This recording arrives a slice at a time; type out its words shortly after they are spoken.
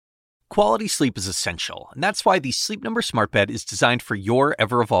Quality sleep is essential, and that's why the Sleep Number Smart Bed is designed for your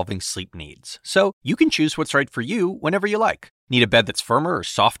ever-evolving sleep needs. So you can choose what's right for you whenever you like. Need a bed that's firmer or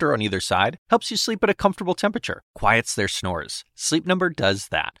softer on either side? Helps you sleep at a comfortable temperature. Quiets their snores. Sleep Number does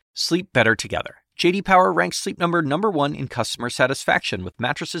that. Sleep better together. J.D. Power ranks Sleep Number #1 in customer satisfaction with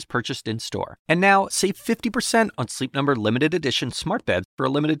mattresses purchased in-store. And now, save 50% on Sleep Number limited edition smart beds for a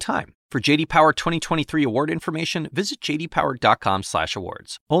limited time. For J.D. Power 2023 award information, visit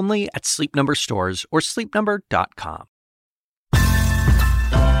jdpower.com/awards. Only at Sleep Number stores or sleepnumber.com.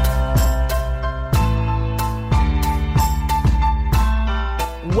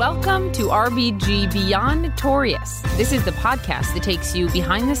 Welcome to RBG Beyond Notorious. This is the podcast that takes you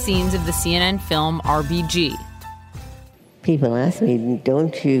behind the scenes of the CNN film RBG. People ask me,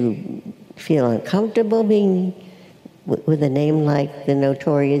 don't you feel uncomfortable being with a name like the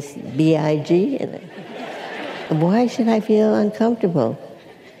Notorious B.I.G.? Why should I feel uncomfortable?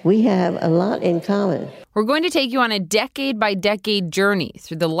 We have a lot in common. We're going to take you on a decade-by-decade journey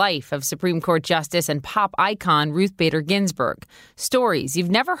through the life of Supreme Court Justice and pop icon Ruth Bader Ginsburg. Stories you've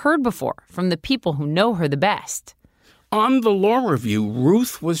never heard before from the people who know her the best. On the Law Review,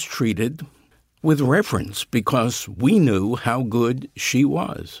 Ruth was treated with reverence because we knew how good she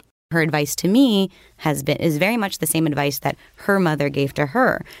was. Her advice to me is very much the same advice that her mother gave to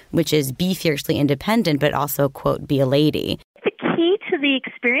her, which is be fiercely independent, but also, quote, be a lady. The key to the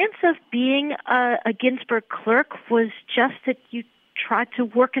experience of being a Ginsburg clerk was just that you tried to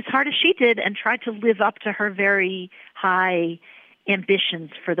work as hard as she did and tried to live up to her very high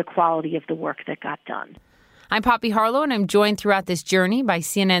ambitions for the quality of the work that got done. I'm Poppy Harlow, and I'm joined throughout this journey by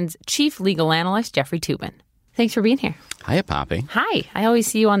CNN's chief legal analyst, Jeffrey Toobin. Thanks for being here. Hiya, Poppy. Hi. I always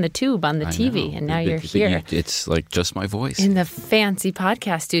see you on the tube on the TV, and now you're here. It's like just my voice. In the fancy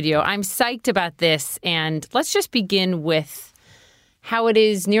podcast studio. I'm psyched about this, and let's just begin with how it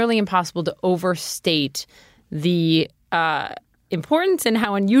is nearly impossible to overstate the importance and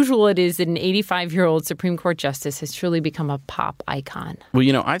how unusual it is that an 85-year-old Supreme Court justice has truly become a pop icon.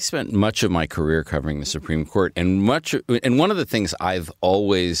 Well, I've spent much of my career covering the Supreme Court, and one of the things I've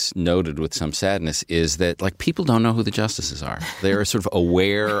always noted with some sadness is that, people don't know who the justices are. They're sort of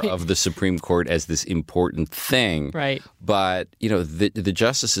aware of the Supreme Court as this important thing. Right. But, the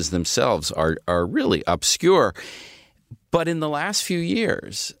justices themselves are really obscure. But in the last few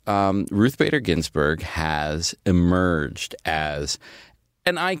years, Ruth Bader Ginsburg has emerged as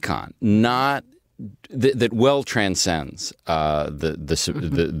an icon, not that well transcends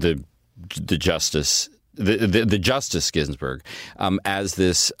the Justice Ginsburg as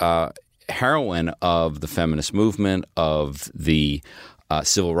this heroine of the feminist movement, of the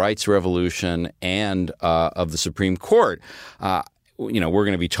civil rights revolution, and of the Supreme Court. We're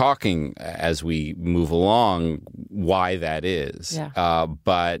going to be talking as we move along why that is. Yeah.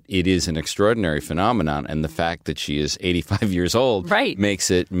 But it is an extraordinary phenomenon, and the fact that she is 85 years old makes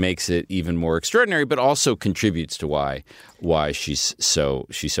it even more extraordinary, but also contributes to why she's so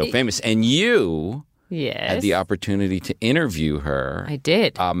famous. And you had the opportunity to interview her. I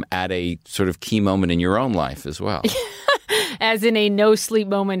did. At a sort of key moment in your own life as well. As in a no-sleep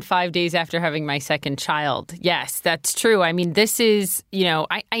moment 5 days after having my second child. Yes, that's true. I mean, this is,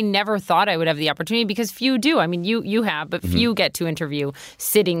 I never thought I would have the opportunity because few do. I mean, you have, but few get to interview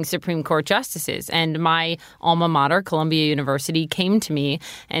sitting Supreme Court justices. And my alma mater, Columbia University, came to me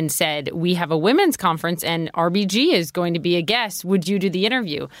and said, we have a women's conference and RBG is going to be a guest. Would you do the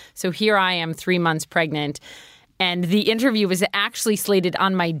interview? So here I am 3 months pregnant, and the interview was actually slated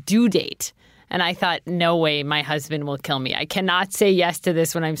on my due date. And I thought, no way, my husband will kill me. I cannot say yes to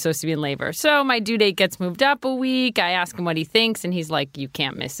this when I'm supposed to be in labor. So my due date gets moved up a week. I ask him what he thinks, and he's like, you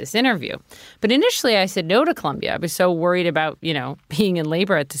can't miss this interview. But initially, I said no to Columbia. I was so worried about, being in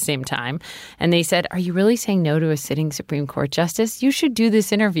labor at the same time. And they said, are you really saying no to a sitting Supreme Court justice? You should do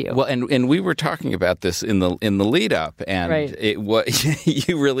this interview. Well, and we were talking about this in the lead up, and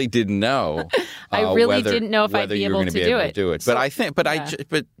you really didn't know. I really didn't know if I'd be able to do it. But I think,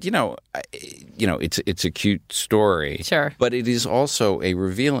 it's a cute story. Sure. But it is also a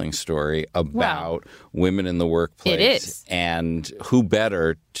revealing story about women in the workplace. It is. And who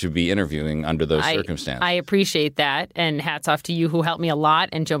better to be interviewing under those circumstances? I appreciate that. And hats off to you who helped me a lot.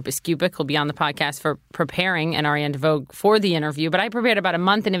 And Joan Biskupic, who'll be on the podcast for preparing, and Ariane DeVoe for the interview. But I prepared about a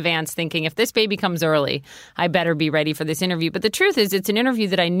month in advance thinking if this baby comes early, I better be ready for this interview. But the truth is it's an interview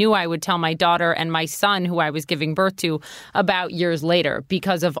that I knew I would tell my daughter and my son, who I was giving birth to, about years later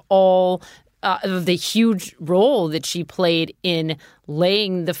because of all the huge role that she played in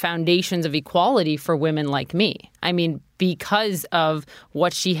laying the foundations of equality for women like me. I mean, because of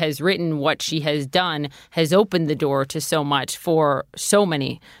what she has written, what she has done, has opened the door to so much for so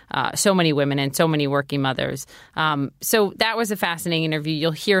many women and so many working mothers. So that was a fascinating interview.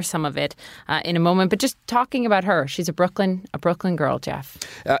 You'll hear some of it in a moment. But just talking about her, she's a Brooklyn girl, Jeff.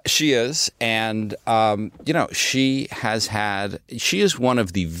 She is. And, she is one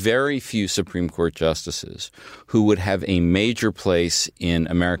of the very few Supreme Court justices who would have a major place in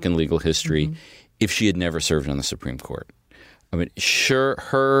American legal history if she had never served on the Supreme Court. I mean, sure,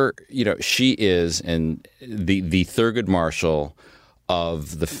 she is the Thurgood Marshall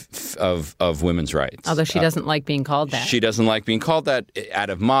of women's rights. Although she doesn't like being called that. She doesn't like being called that out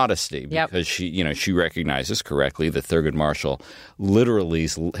of modesty because she recognizes correctly that Thurgood Marshall literally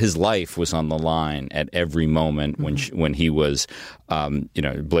his life was on the line at every moment when he was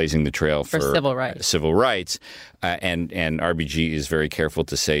blazing the trail for civil rights. And RBG is very careful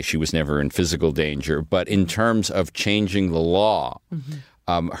to say she was never in physical danger, but in terms of changing the law.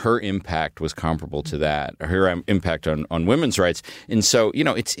 Her impact was comparable to that, her impact on women's rights. And so,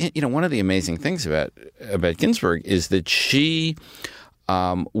 it's one of the amazing things about Ginsburg is that she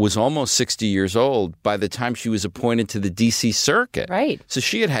was almost 60 years old by the time she was appointed to the D.C. Circuit. Right. So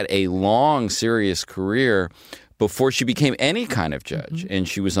she had a long, serious career before she became any kind of judge. And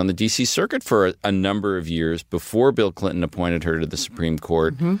she was on the D.C. Circuit for a number of years before Bill Clinton appointed her to the Supreme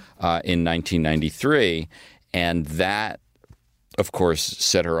Court in 1993. And that, of course,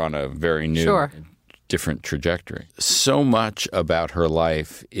 set her on a very new, different trajectory. So much about her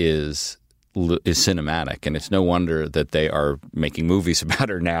life is cinematic, and it's no wonder that they are making movies about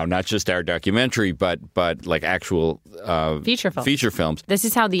her now, not just our documentary, but like actual feature films. This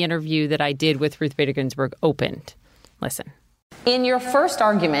is how the interview that I did with Ruth Bader Ginsburg opened. Listen. In your first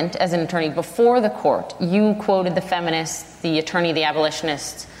argument as an attorney before the court, you quoted the feminist, the attorney, the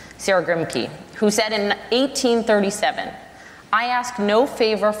abolitionist, Sarah Grimke, who said in 1837, "I ask no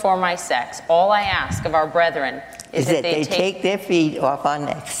favor for my sex. All I ask of our brethren is that they take their feet off our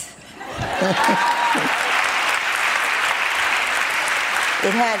necks."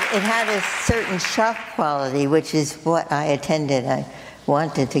 It had a certain shock quality, which is what I attended. I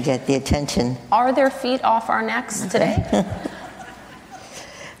wanted to get the attention. Are their feet off our necks today?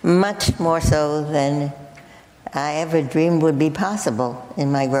 Much more so than I ever dreamed would be possible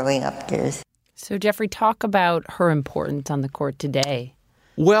in my growing up years. So, Jeffrey, talk about her importance on the court today.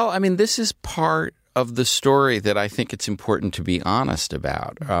 Well, I mean, this is part of the story that I think it's important to be honest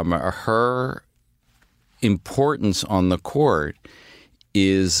about. Her importance on the court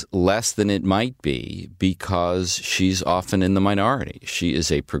is less than it might be because she's often in the minority. She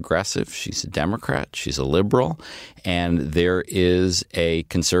is a progressive, she's a Democrat, she's a liberal, and there is a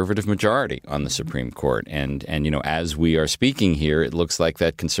conservative majority on the Supreme Court. And as we are speaking here, it looks like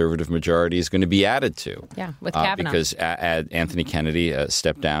that conservative majority is going to be added to. Yeah, with Kavanaugh. Because Anthony Kennedy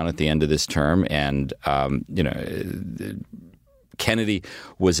stepped down at the end of this term, and Kennedy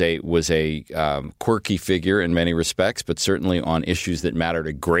was a quirky figure in many respects, but certainly on issues that mattered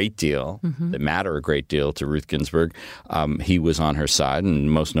a great deal, to Ruth Ginsburg, he was on her side,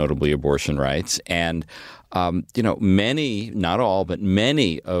 and most notably abortion rights. And many, not all, but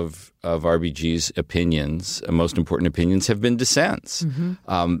many of RBG's opinions, most important opinions, have been dissents.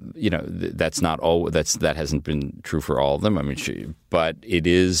 That's not all. That hasn't been true for all of them. I mean, but it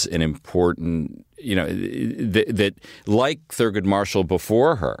is an important. That like Thurgood Marshall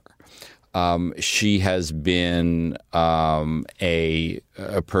before her, she has been a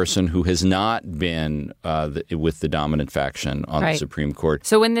person who has not been with the dominant faction on the Supreme Court.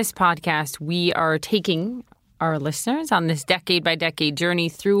 So in this podcast, we are taking our listeners on this decade-by-decade journey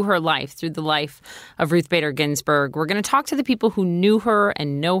through her life, through the life of Ruth Bader Ginsburg. We're going to talk to the people who knew her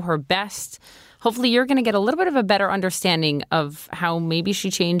and know her best. Hopefully you're going to get a little bit of a better understanding of how maybe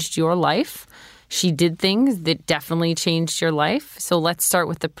she changed your life. She did things that definitely changed your life. So let's start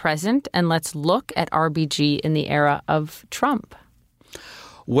with the present and let's look at RBG in the era of Trump.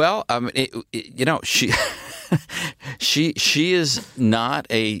 Well, she is not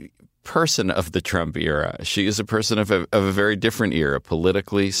a person of the Trump era. She is a person of a very different era,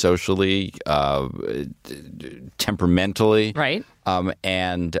 politically, socially, temperamentally, right?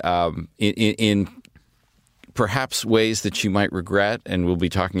 In perhaps ways that she might regret, and we'll be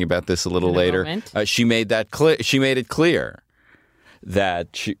talking about this a little later. She made that clear. She made it clear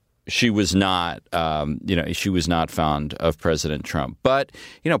that she was not, she was not fond of President Trump. But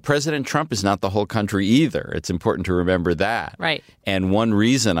President Trump is not the whole country either. It's important to remember that. Right. And one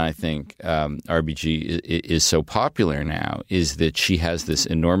reason I think RBG is so popular now is that she has this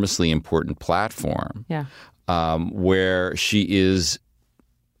enormously important platform. Yeah. Where she is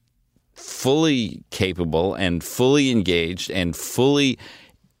fully capable and fully engaged and fully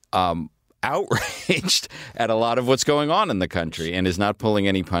outraged at a lot of what's going on in the country and is not pulling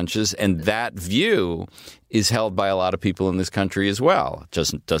any punches. And that view is held by a lot of people in this country as well. It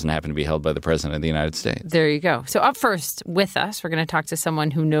just doesn't happen to be held by the President of the United States. There you go. So up first with us, we're going to talk to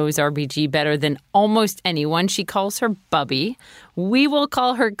someone who knows RBG better than almost anyone. She calls her Bubby. We will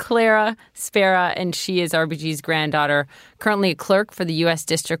call her Clara Spera, and she is RBG's granddaughter, currently a clerk for the U.S.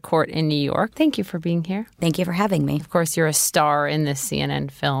 District Court in New York. Thank you for being here. Thank you for having me. Of course, you're a star in this CNN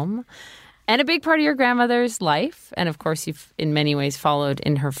film and a big part of your grandmother's life. And of course, you've in many ways followed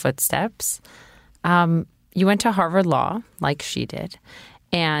in her footsteps. You went to Harvard Law, like she did.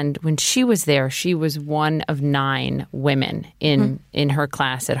 And when she was there, she was one of 9 women in her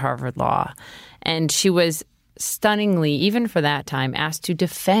class at Harvard Law. And she was stunningly, even for that time, asked to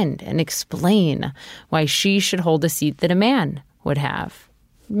defend and explain why she should hold a seat that a man would have.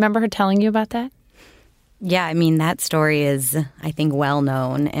 Remember her telling you about that? Yeah, I mean, that story is, I think, well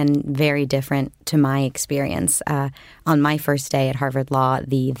known and very different to my experience. On my first day at Harvard Law,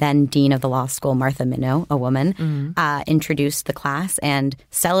 the then dean of the law school, Martha Minow, a woman, introduced the class and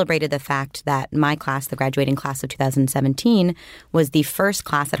celebrated the fact that my class, the graduating class of 2017, was the first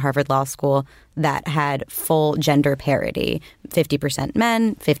class at Harvard Law School that had full gender parity, 50%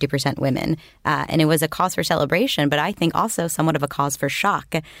 men, 50% women. And it was a cause for celebration, but I think also somewhat of a cause for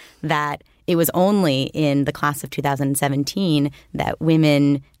shock that it was only in the class of 2017 that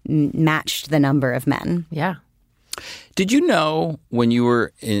women matched the number of men. Yeah. Did you know when you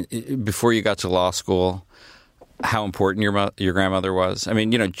were before you got to law school how important your grandmother was? I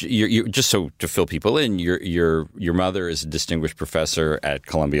mean, you just so to fill people in, your mother is a distinguished professor at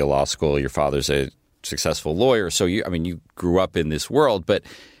Columbia Law School. Your father's a successful lawyer. So you grew up in this world. But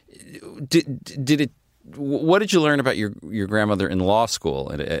what did you learn about your grandmother in law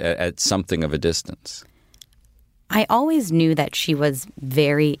school at something of a distance? I always knew that she was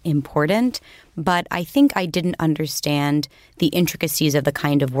very important, but I think I didn't understand the intricacies of the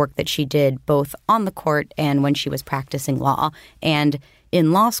kind of work that she did both on the court and when she was practicing law. And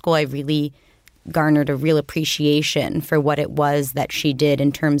in law school, I really garnered a real appreciation for what it was that she did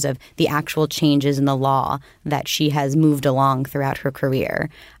in terms of the actual changes in the law that she has moved along throughout her career.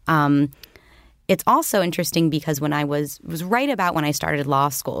 It's also interesting because when I was right about when I started law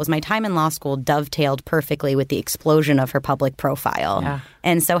school, it was my time in law school dovetailed perfectly with the explosion of her public profile. Yeah.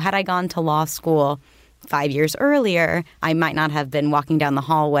 And so had I gone to law school 5 years earlier, I might not have been walking down the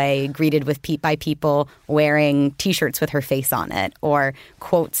hallway greeted by people wearing T-shirts with her face on it or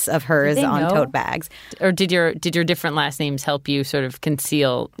quotes of hers on tote bags. Or did your different last names help you sort of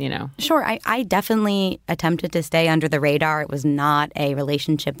conceal, Sure. I definitely attempted to stay under the radar. It was not a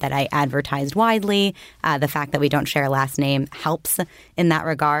relationship that I advertised widely. The fact that we don't share a last name helps in that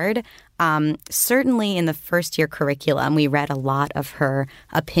regard. Certainly in the first year curriculum, we read a lot of her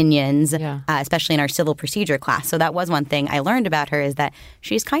opinions, especially in our civil procedure class. So that was one thing I learned about her is that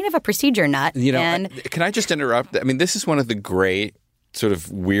she's kind of a procedure nut. Can I just interrupt? I mean, this is one of the great sort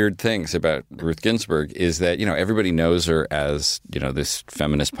of weird things about Ruth Ginsburg is that, everybody knows her as, this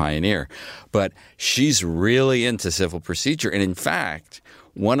feminist pioneer, but she's really into civil procedure. And in fact,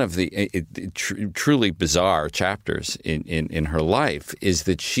 one of the truly bizarre chapters in her life is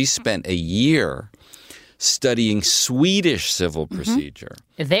that she spent a year studying Swedish civil procedure.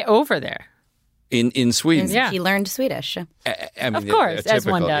 They're over there. In Sweden. Yeah. She learned Swedish. Of course, as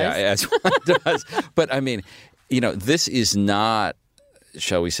one does. Yeah, as one does. But I mean, this is not,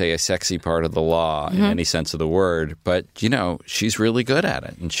 shall we say, a sexy part of the law in any sense of the word, but she's really good at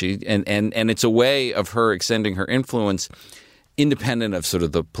it, and it's a way of her extending her influence independent of sort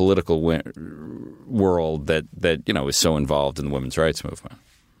of the political world that is so involved in the women's rights movement.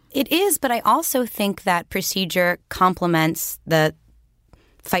 It is, but I also think that procedure complements the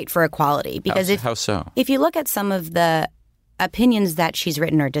fight for equality. Because how so? If you look at some of the opinions that she's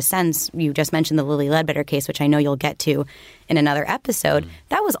written or dissents, you just mentioned the Lilly Ledbetter case, which I know you'll get to in another episode,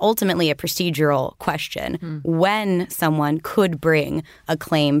 that was ultimately a procedural question when someone could bring a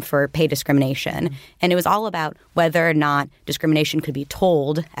claim for pay discrimination. And it was all about whether or not discrimination could be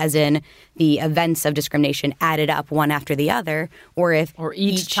told, as in the events of discrimination added up one after the other, or if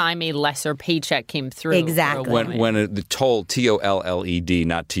each time a lesser paycheck came through. Exactly. When the told, TOLLED,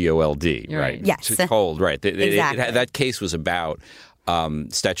 not TOLD, right? Yes. Told, right. Exactly. That case was about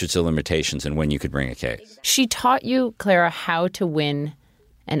statutes of limitations and when you could bring a case. She taught you, Clara, how to win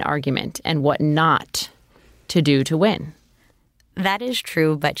an argument and what not to do to win. That is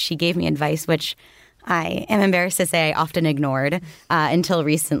true, but she gave me advice which I am embarrassed to say I often ignored until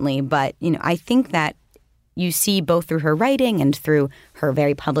recently. But, I think that you see both through her writing and through her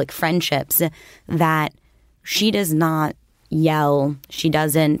very public friendships that she does not yell, she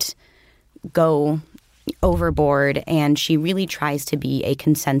doesn't go overboard, and she really tries to be a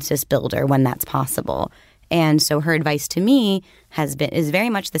consensus builder when that's possible. And so her advice to me is very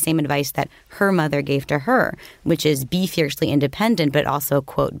much the same advice that her mother gave to her, which is be fiercely independent, but also,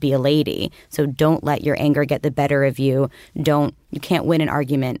 quote, be a lady. So don't let your anger get the better of you. You can't win an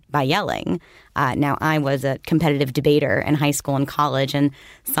argument by yelling. Now, I was a competitive debater in high school and college, and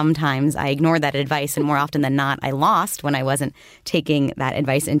sometimes I ignored that advice, and more often than not, I lost when I wasn't taking that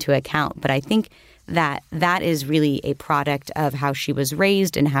advice into account. But I think that is really a product of how she was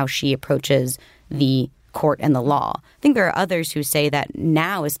raised and how she approaches the court and the law. I think there are others who say that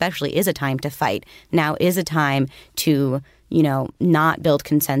now especially is a time to fight. Now is a time to, not build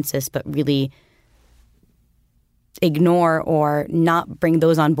consensus, but really ignore or not bring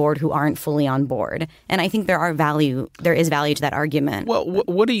those on board who aren't fully on board. And I think there is value to that argument. Well,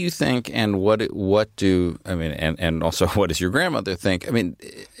 what do you think, and and also what does your grandmother think? I mean,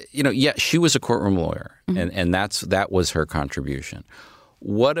 she was a courtroom lawyer, and that was her contribution.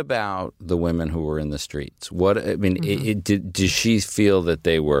 What about the women who were in the streets? Did she feel that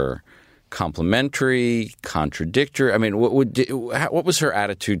they were complimentary, contradictory? I mean, what was her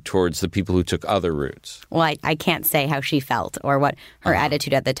attitude towards the people who took other routes? Well, I can't say how she felt or what her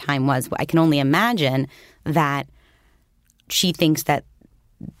attitude at the time was. I can only imagine that she thinks that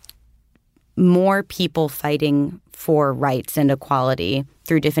more people fighting for rights and equality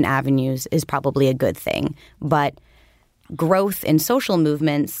through different avenues is probably a good thing. But growth in social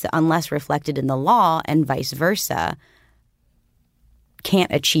movements, unless reflected in the law and vice versa,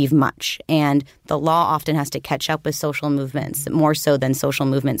 can't achieve much. And the law often has to catch up with social movements, more so than social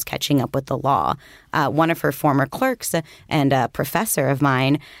movements catching up with the law. One of her former clerks and a professor of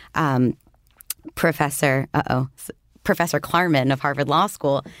mine, Professor Klarman of Harvard Law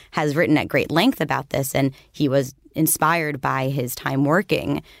School, has written at great length about this, and he was inspired by his time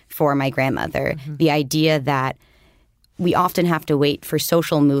working for my grandmother. The idea that we often have to wait for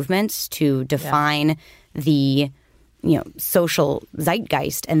social movements to define the social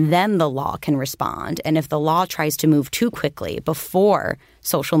zeitgeist, and then the law can respond. And if the law tries to move too quickly before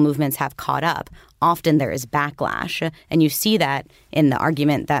social movements have caught up, often there is backlash. And you see that in the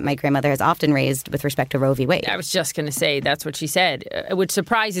argument that my grandmother has often raised with respect to Roe v. Wade. I was just going to say that's what she said, which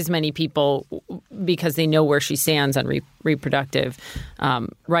surprises many people because they know where she stands on reproductive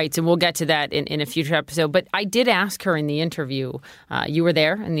rights. And we'll get to that in a future episode. But I did ask her in the interview. You were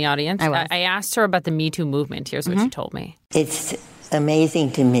there in the audience. I was. I asked her about the Me Too movement. Here's what she told me. It's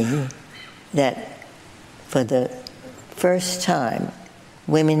amazing to me that for the first time,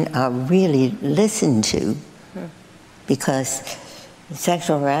 women are really listened to, because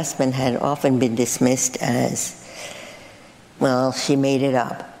sexual harassment had often been dismissed as, well, she made it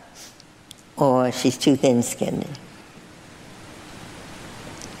up, or she's too thin-skinned.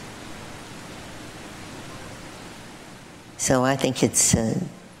 So I think it's a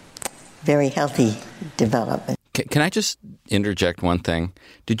very healthy development. Can I just interject one thing?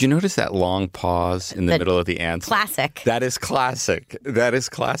 Did you notice that long pause in the middle of the answer? Classic. That is classic.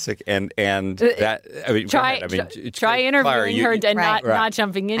 And that, I mean, try interviewing her and not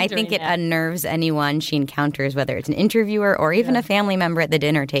jumping in. I think it unnerves anyone she encounters, whether it's an interviewer or even a family member at the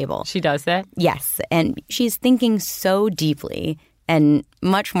dinner table. She does that? Yes. And she's thinking so deeply, and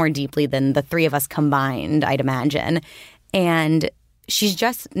much more deeply than the three of us combined, I'd imagine. And she's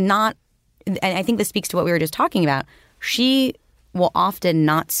just not. And I think this speaks to what we were just talking about. She will often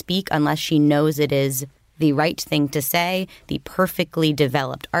not speak unless she knows it is the right thing to say, the perfectly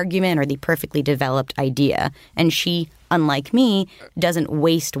developed argument, or the perfectly developed idea. And she, unlike me, doesn't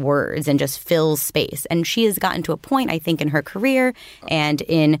waste words and just fills space. And she has gotten to a point, I think, in her career and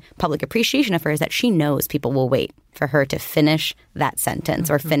in public appreciation of hers that she knows people will wait for her to finish that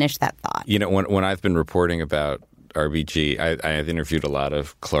sentence or finish that thought. When I've been reporting about RBG, I've interviewed a lot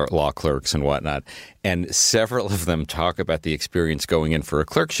of law clerks and whatnot, and several of them talk about the experience going in for a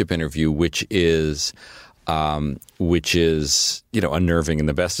clerkship interview, which is unnerving in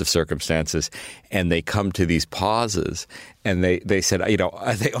the best of circumstances. And they come to these pauses, and they said,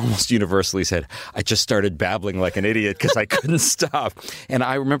 they almost universally said, I just started babbling like an idiot because I couldn't stop. And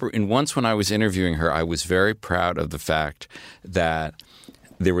I remember once when I was interviewing her, I was very proud of the fact that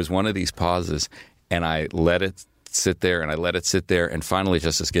there was one of these pauses, and I let it sit there and I let it sit there. And finally,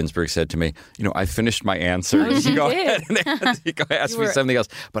 Justice Ginsburg said to me, I finished my answer. She go did. ahead and go ask me something else.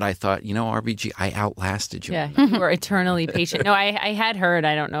 But I thought, RBG, I outlasted you. Yeah, you were eternally patient. No, I had heard,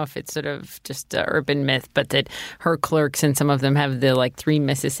 I don't know if it's sort of just an urban myth, but that her clerks and some of them have the 3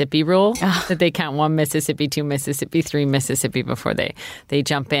 Mississippi rule, that they count 1 Mississippi, 2 Mississippi, 3 Mississippi before they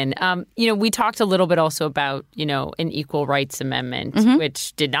jump in. We talked a little bit also about, an equal rights amendment,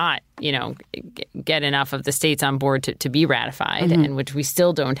 which did not, get enough of the states on board to be ratified, and which we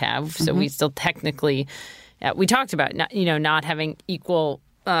still don't have. So we still technically, we talked about not having equal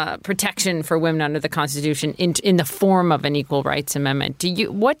protection for women under the Constitution in the form of an equal rights amendment.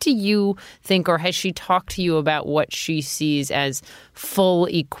 What do you think, or has she talked to you about what she sees as full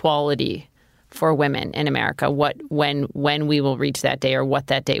equality for women in America? When we will reach that day, or what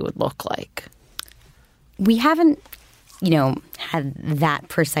that day would look like? We haven't, had that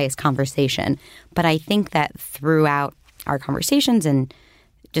precise conversation, but I think that throughout our conversations and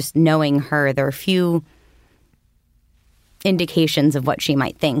just knowing her, there are a few indications of what she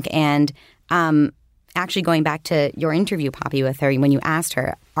might think. And actually going back to your interview, Poppy, with her, when you asked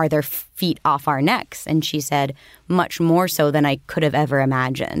her, are there feet off our necks? And she said, much more so than I could have ever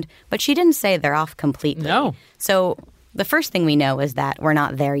imagined. But she didn't say they're off completely. No. So the first thing we know is that we're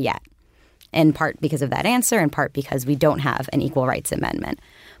not there yet, in part because of that answer, in part because we don't have an equal rights amendment.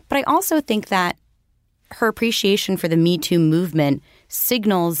 But I also think that her appreciation for the Me Too movement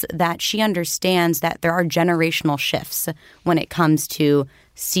signals that she understands that there are generational shifts when it comes to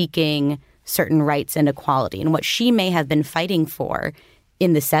seeking certain rights and equality. And what she may have been fighting for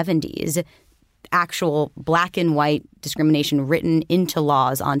in the 70s, actual black and white discrimination written into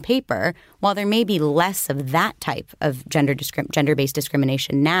laws on paper, while there may be less of that type of gender-based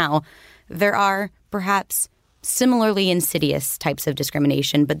discrimination now, there are perhaps similarly insidious types of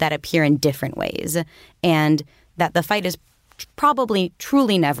discrimination, but that appear in different ways, and that the fight is probably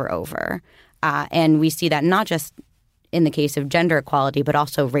truly never over. And we see that not just in the case of gender equality, but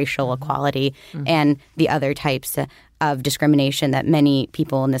also racial equality and the other types of discrimination that many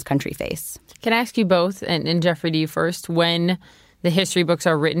people in this country face. Can I ask you both, and Jeffrey, to you first, when the history books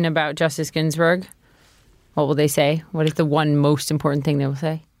are written about Justice Ginsburg, what will they say? What is the one most important thing they will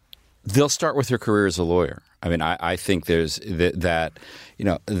say? They'll start with her career as a lawyer. I mean, I think there's that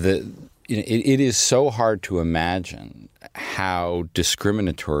it is so hard to imagine how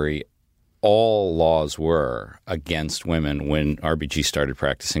discriminatory all laws were against women when RBG started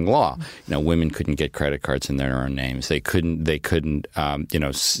practicing law. Women couldn't get credit cards in their own names. They couldn't get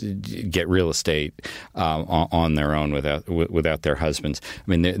real estate on their own without their husbands. I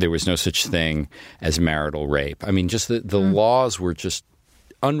mean, there was no such thing as marital rape. I mean, just the laws were just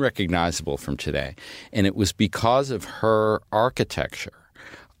unrecognizable from today. And it was because of her architecture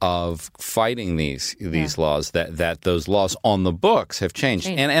of fighting these laws that those laws on the books have changed.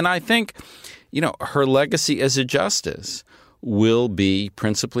 And I think, her legacy as a justice will be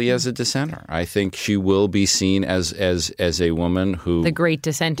principally as a dissenter. I think she will be seen as a woman who the great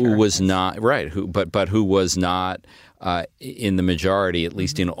dissenter, who was not who was not in the majority, at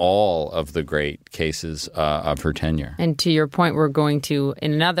least in all of the great cases of her tenure. And to your point, we're going to,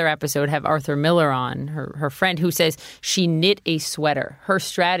 in another episode, have Arthur Miller on, her friend, who says she knit a sweater. Her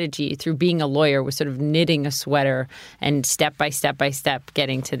strategy through being a lawyer was sort of knitting a sweater and step by step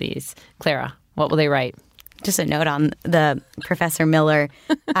getting to these. Clara, what will they write? Just a note on the Professor Miller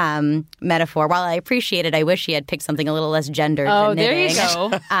metaphor. While I appreciate it, I wish he had picked something a little less gendered than knitting. There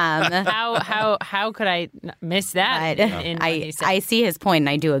you go. How could I miss that? I see his point, and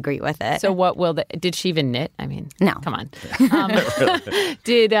I do agree with it. So what will did she even knit? I mean, no. Come on.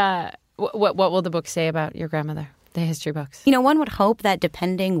 What will the book say about your grandmother? The history books. One would hope that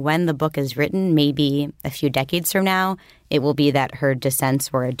depending when the book is written, maybe a few decades from now, it will be that her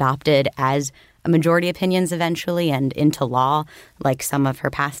dissents were adopted as a majority opinions eventually and into law, like some of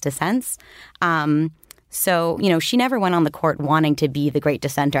her past dissents. So, she never went on the court wanting to be the great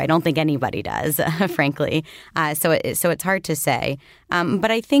dissenter. I don't think anybody does, frankly. So it's hard to say.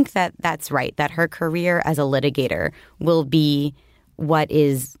 But I think that that's right, that her career as a litigator will be what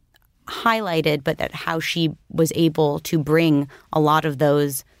is highlighted, but that how she was able to bring a lot of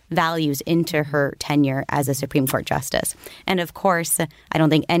those values into her tenure as a Supreme Court justice. And of course, I don't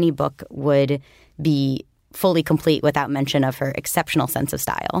think any book would be fully complete without mention of her exceptional sense of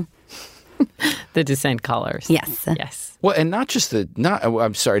style. The dissent colors. Yes. Well, and not just the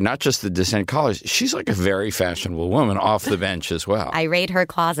dissent colors. She's like a very fashionable woman off the bench as well. I raid her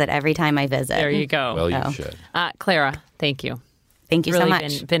closet every time I visit. There you go. Well, you should. Clara, thank you. Thank you really so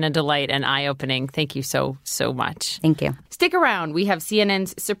much. Been a delight and eye-opening. Thank you so much. Thank you. Stick around. We have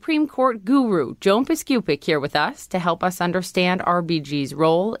CNN's Supreme Court guru, Joan Piskupic, here with us to help us understand RBG's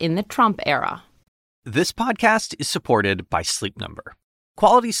role in the Trump era. This podcast is supported by Sleep Number.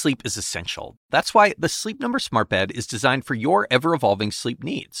 Quality sleep is essential. That's why the Sleep Number Smart Bed is designed for your ever-evolving sleep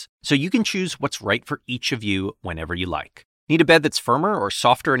needs, so you can choose what's right for each of you whenever you like. Need a bed that's firmer or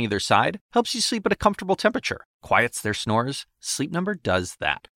softer on either side? Helps you sleep at a comfortable temperature. Quiets their snores? Sleep Number does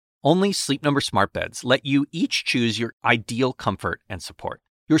that. Only Sleep Number Smart Beds let you each choose your ideal comfort and support,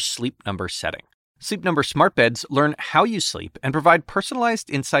 your Sleep Number setting. Sleep Number Smart Beds learn how you sleep and provide personalized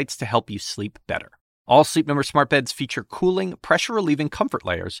insights to help you sleep better. All Sleep Number Smart Beds feature cooling, pressure-relieving comfort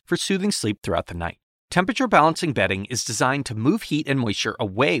layers for soothing sleep throughout the night. Temperature-balancing bedding is designed to move heat and moisture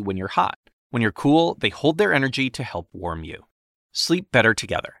away when you're hot. When you're cool, they hold their energy to help warm you. Sleep better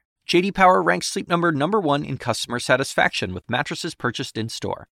together. J.D. Power ranks Sleep Number #1 in customer satisfaction with mattresses purchased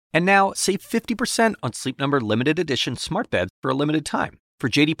in-store. And now, save 50% on Sleep Number limited edition smart beds for a limited time. For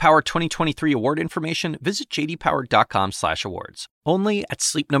J.D. Power 2023 award information, visit jdpower.com/awards. Only at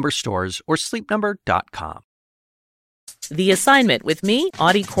Sleep Number stores or sleepnumber.com. The Assignment with me,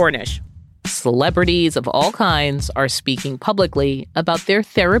 Audie Cornish. Celebrities of all kinds are speaking publicly about their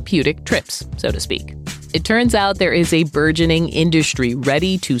therapeutic trips, so to speak. It turns out there is a burgeoning industry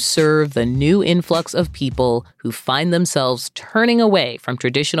ready to serve the new influx of people who find themselves turning away from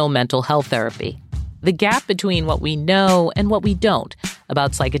traditional mental health therapy. The gap between what we know and what we don't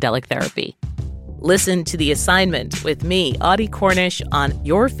about psychedelic therapy. Listen to The Assignment with me, Audie Cornish, on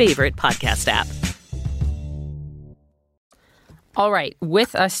your favorite podcast app. All right,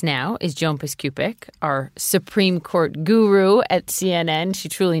 with us now is Joan Piskupic, our Supreme Court guru at CNN. She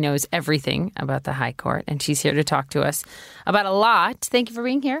truly knows everything about the High Court, and she's here to talk to us about a lot. Thank you for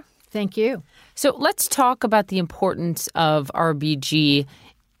being here. Thank you. So let's talk about the importance of RBG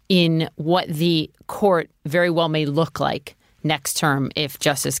in what the court very well may look like next term if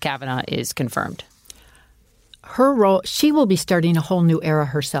Justice Kavanaugh is confirmed. Her role, she will be starting a whole new era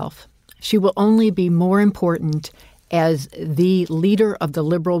herself. She will only be more important as the leader of the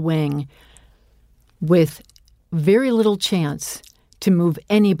liberal wing with very little chance to move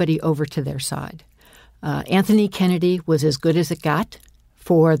anybody over to their side. Anthony Kennedy was as good as it got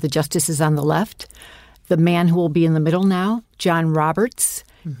for the justices on the left. The man who will be in the middle now, John Roberts,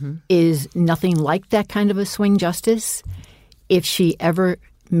 is nothing like that kind of a swing justice. If she ever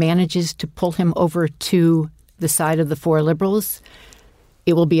manages to pull him over to the side of the four liberals,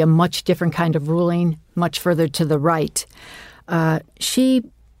 it will be a much different kind of ruling, much further to the right. She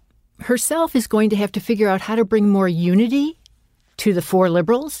herself is going to have to figure out how to bring more unity to the four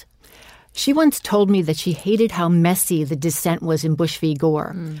liberals. She once told me that she hated how messy the dissent was in Bush v.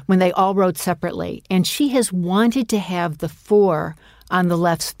 Gore when they all wrote separately. And she has wanted to have the four on the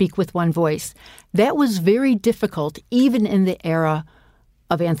left speak with one voice. That was very difficult, even in the era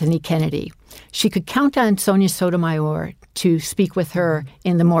of Anthony Kennedy. She could count on Sonia Sotomayor to speak with her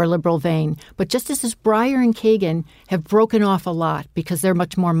in the more liberal vein. But Justices Breyer and Kagan have broken off a lot because they're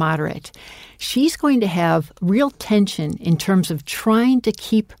much more moderate. She's going to have real tension in terms of trying to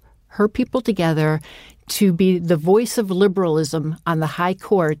keep her people together to be the voice of liberalism on the high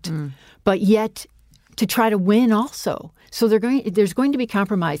court, but yet to try to win also. So there's going to be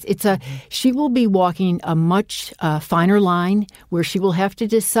compromise. She will be walking a much finer line where she will have to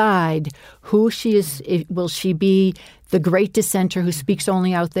decide who she is. Will she be the great dissenter who speaks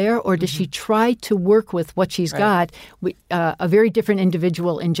only out there, or does she try to work with what she's got, a very different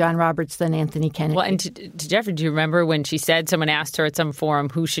individual in John Roberts than Anthony Kennedy? Well, and to Jeffrey, do you remember when she said someone asked her at some forum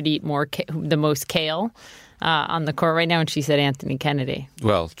who should eat the most kale on the court right now, and she said Anthony Kennedy.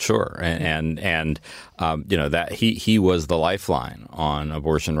 Well, sure, and you know that he was the lifeline on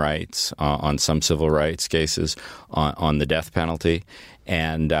abortion rights, on some civil rights cases, on the death penalty,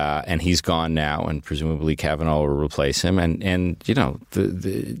 and he's gone now, and presumably Kavanaugh will replace him. And you know,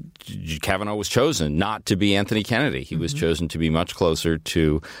 the Kavanaugh was chosen not to be Anthony Kennedy. He was chosen to be much closer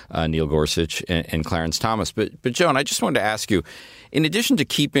to Neil Gorsuch and Clarence Thomas. But Joan, I just wanted to ask you, in addition to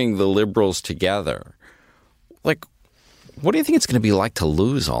keeping the liberals together, like, what do you think it's going to be like to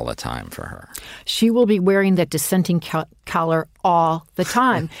lose all the time for her? She will be wearing that dissenting collar all the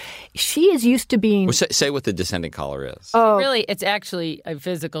time. She is used to being... Well, say what the dissenting collar is. Oh, really, it's actually a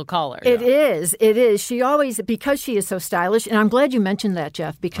physical collar. It is. It is. She always, because she is so stylish, and I'm glad you mentioned that,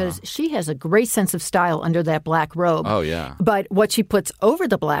 Jeff, because she has a great sense of style under that black robe. Oh, yeah. But what she puts over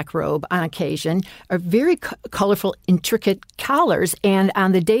the black robe on occasion are very colorful, intricate collars. And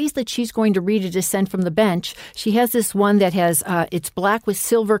on the days that she's going to read a dissent from the bench, she has this one that has, it's black with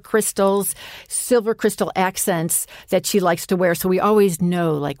silver crystal accents that she likes to wear, so we always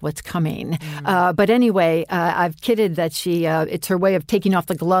know like what's coming. But anyway, I've kidded that it's her way of taking off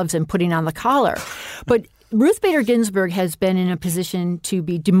the gloves and putting on the collar. But Ruth Bader Ginsburg has been in a position to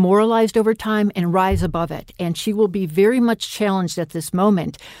be demoralized over time and rise above it. And she will be very much challenged at this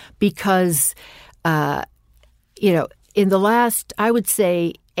moment because, in the last, I would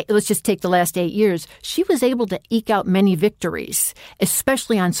say, let's just take the last 8 years, she was able to eke out many victories,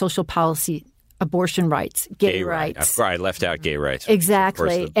 especially on social policy, abortion rights, gay rights. I left out gay rights.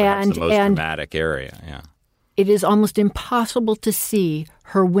 Exactly. Of course, the most dramatic area. Yeah. It is almost impossible to see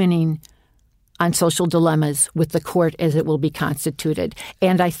her winning on social dilemmas with the court as it will be constituted.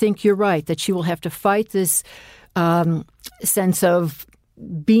 And I think you're right that she will have to fight this sense of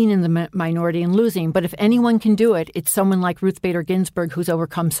being in the minority and losing. But if anyone can do it, it's someone like Ruth Bader Ginsburg who's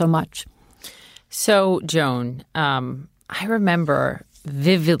overcome so much. So, Joan, I remember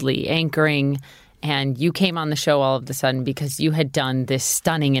vividly anchoring, and you came on the show all of a sudden because you had done this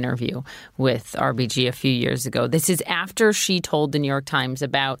stunning interview with RBG a few years ago. This is after she told the New York Times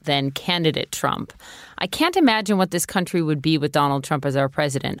about then candidate Trump. I can't imagine what this country would be with Donald Trump as our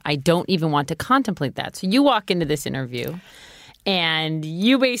president. I don't even want to contemplate that. So you walk into this interview and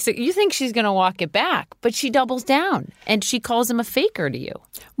you think she's going to walk it back, but she doubles down and she calls him a faker to you.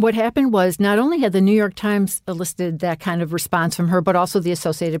 What happened was not only had the New York Times elicited that kind of response from her, but also the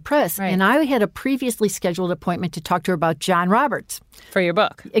Associated Press. Right. And I had a previously scheduled appointment to talk to her about John Roberts. For your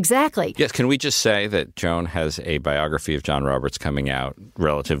book. Exactly. Yes. Can we just say that Joan has a biography of John Roberts coming out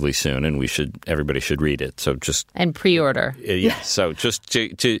relatively soon, and everybody should read it. So just and pre-order. Yes. So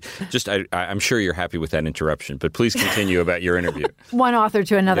I'm sure you're happy with that interruption, but please continue about your interview. One author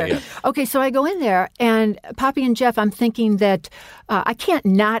to another. Yeah. Okay, so I go in there, and Poppy and Jeff, I'm thinking that I can't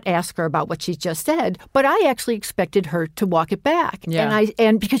not ask her about what she just said, but I actually expected her to walk it back. Yeah.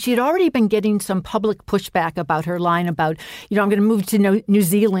 And because she had already been getting some public pushback about her line about, I'm going to move to New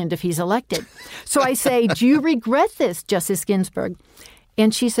Zealand if he's elected. So I say, do you regret this, Justice Ginsburg?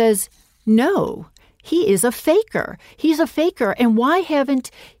 And she says, no, he is a faker. He's a faker. And why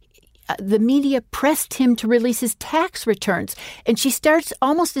haven't the media pressed him to release his tax returns? And she starts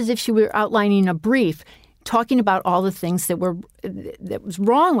almost as if she were outlining a brief, talking about all the things that was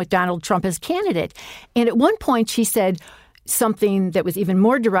wrong with Donald Trump as candidate. And at one point she said something that was even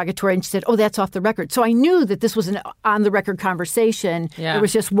more derogatory, and she said, that's off the record. So I knew that this was an on-the-record conversation. Yeah. There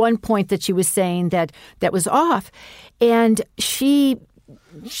was just one point that she was saying that was off. And she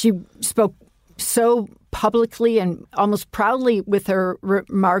spoke so publicly and almost proudly with her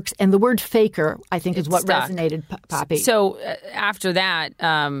remarks. And the word faker, I think, is what resonated, Poppy. So after that,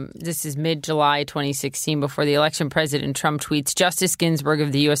 this is mid-July 2016, before the election, President Trump tweets, Justice Ginsburg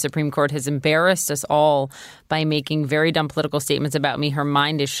of the U.S. Supreme Court has embarrassed us all by making very dumb political statements about me. Her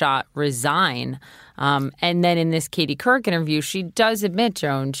mind is shot. Resign. And then in this Katie Couric interview, she does admit,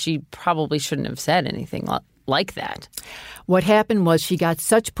 Joan, she probably shouldn't have said anything like that. What happened was she got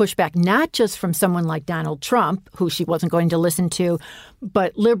such pushback, not just from someone like Donald Trump, who she wasn't going to listen to,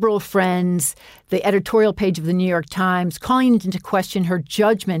 but liberal friends, the editorial page of the New York Times, calling into question her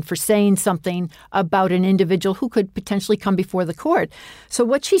judgment for saying something about an individual who could potentially come before the court. So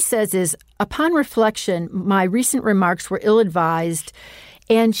what she says is, upon reflection, my recent remarks were ill-advised,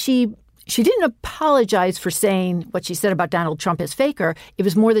 and she didn't apologize for saying what she said about Donald Trump as faker. It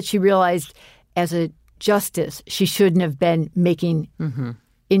was more that she realized as a justice, she shouldn't have been making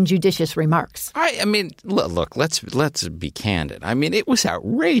injudicious remarks. I mean, look, let's be candid. I mean, it was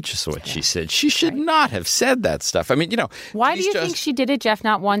outrageous what she said. She should not have said that stuff. I mean, why do you think she did it, Jeff?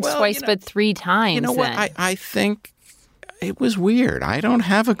 Not once, twice, but 3 times. You know what? I think it was weird. I don't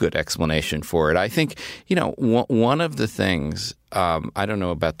have a good explanation for it. I think, one of the things, I don't know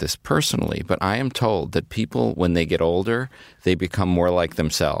about this personally, but I am told that people, when they get older, they become more like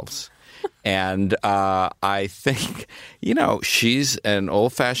themselves. And I think, she's an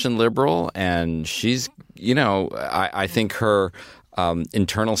old-fashioned liberal, and she's, I think her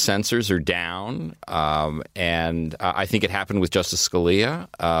internal censors are down. And I think it happened with Justice Scalia,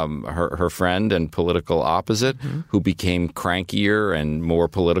 her friend and political opposite, who became crankier and more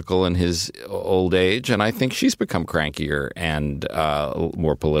political in his old age. And I think she's become crankier and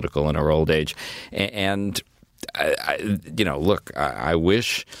more political in her old age. And I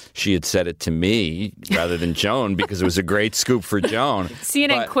wish she had said it to me rather than Joan, because it was a great scoop for Joan.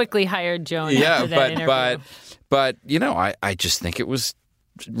 CNN quickly hired Joan after that interview. But I just think it was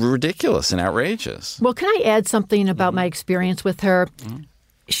ridiculous and outrageous. Well, can I add something about my experience with her?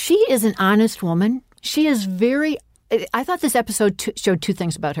 She is an honest woman. She is I thought this episode showed 2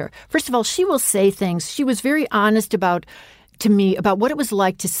 things about her. First of all, she will say things. She was very honest about to me about what it was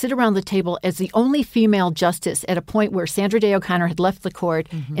like to sit around the table as the only female justice at a point where Sandra Day O'Connor had left the court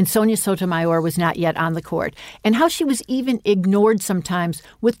and Sonia Sotomayor was not yet on the court, and how she was even ignored sometimes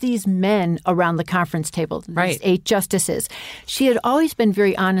with these men around the conference table, these 8 justices. She had always been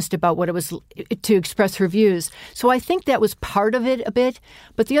very honest about what it was to express her views. So I think that was part of it a bit.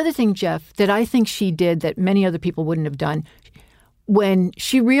 But the other thing, Jeff, that I think she did that many other people wouldn't have done, when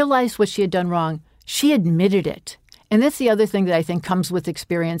she realized what she had done wrong, she admitted it. And that's the other thing that I think comes with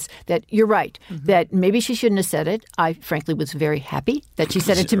experience, that you're right, that maybe she shouldn't have said it. I, frankly, was very happy that she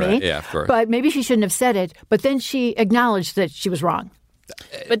said it to me. Yeah, of course. But maybe she shouldn't have said it. But then she acknowledged that she was wrong.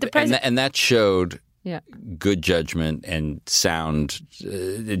 But the president... and that showed good judgment and sound.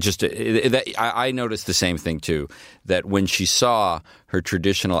 I noticed the same thing, too, that when she saw her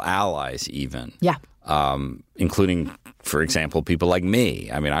traditional allies even, including, for example, people like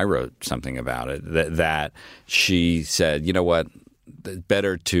me. I mean, I wrote something about it, that she said, you know what,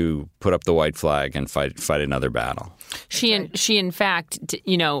 better to put up the white flag and fight another battle. She in fact,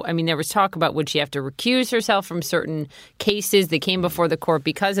 I mean, there was talk about would she have to recuse herself from certain cases that came before the court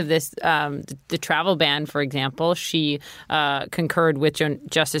because of this, the travel ban, for example. She concurred with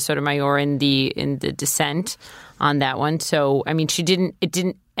Justice Sotomayor in the dissent on that one. So, I mean, it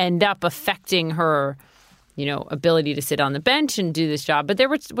didn't end up affecting her, ability to sit on the bench and do this job. But there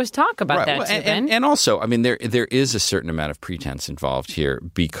was talk about that, too, Ben. And also, I mean, there is a certain amount of pretense involved here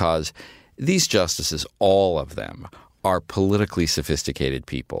because these justices, all of them, are politically sophisticated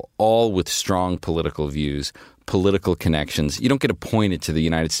people, all with strong political views, political connections. You don't get appointed to the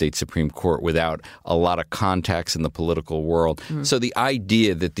United States Supreme Court without a lot of contacts in the political world. So the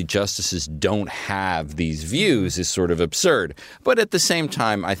idea that the justices don't have these views is sort of absurd. But at the same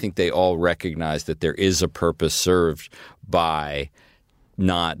time, I think they all recognize that there is a purpose served by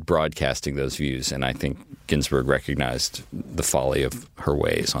not broadcasting those views. And I think Ginsburg recognized the folly of her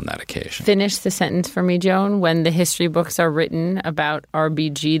ways on that occasion. Finish the sentence for me, Joan. When the history books are written about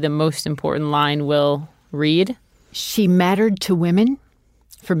RBG, the most important line will read: she mattered to women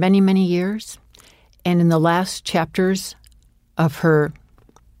for many, many years. And in the last chapters of her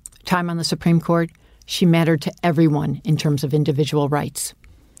time on the Supreme Court, she mattered to everyone in terms of individual rights.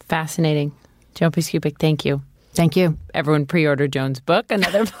 Fascinating. Joan P. Skupic, thank you. Thank you. Everyone pre-order Joan's book.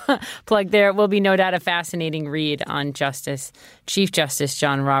 Another plug there. It will be no doubt a fascinating read on Chief Justice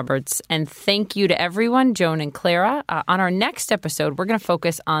John Roberts. And thank you to everyone, Joan and Clara. On our next episode, we're going to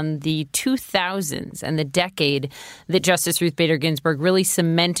focus on the 2000s and the decade that Justice Ruth Bader Ginsburg really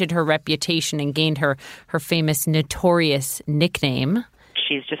cemented her reputation and gained her famous Notorious nickname.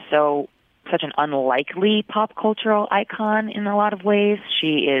 She's just such an unlikely pop cultural icon in a lot of ways.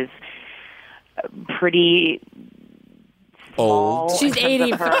 She is pretty old. She's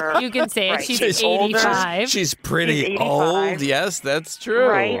 85. You can say it. Right. She's 85. She's pretty old. Yes, that's true.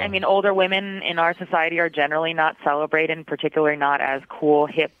 Right. I mean, older women in our society are generally not celebrated, particularly not as cool,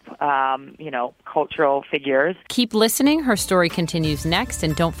 hip, cultural figures. Keep listening. Her story continues next.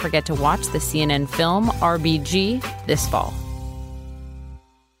 And don't forget to watch the CNN film RBG this fall.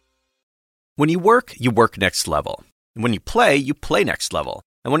 When you work next level. And when you play next level.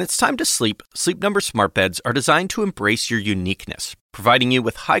 And when it's time to sleep, Sleep Number smart beds are designed to embrace your uniqueness, providing you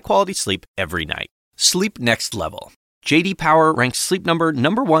with high-quality sleep every night. Sleep next level. J.D. Power ranks Sleep Number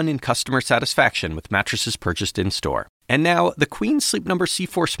 #1 in customer satisfaction with mattresses purchased in-store. And now, the Queen Sleep Number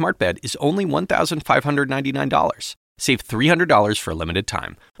C4 smart bed is only $1,599. Save $300 for a limited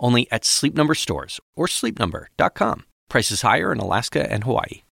time, only at Sleep Number stores or sleepnumber.com. Prices higher in Alaska and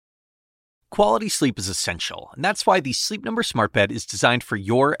Hawaii. Quality sleep is essential, and that's why the Sleep Number smart bed is designed for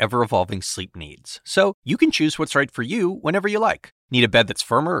your ever-evolving sleep needs. So you can choose what's right for you whenever you like. Need a bed that's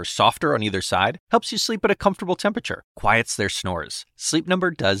firmer or softer on either side? Helps you sleep at a comfortable temperature. Quiets their snores. Sleep Number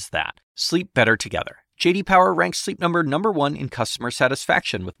does that. Sleep better together. J.D. Power ranks Sleep Number #1 in customer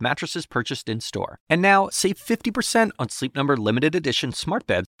satisfaction with mattresses purchased in-store. And now, save 50% on Sleep Number limited edition smart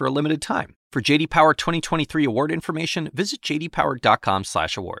beds for a limited time. For J.D. Power 2023 award information, visit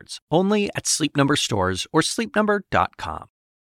jdpower.com/awards. Only at Sleep Number stores or sleepnumber.com.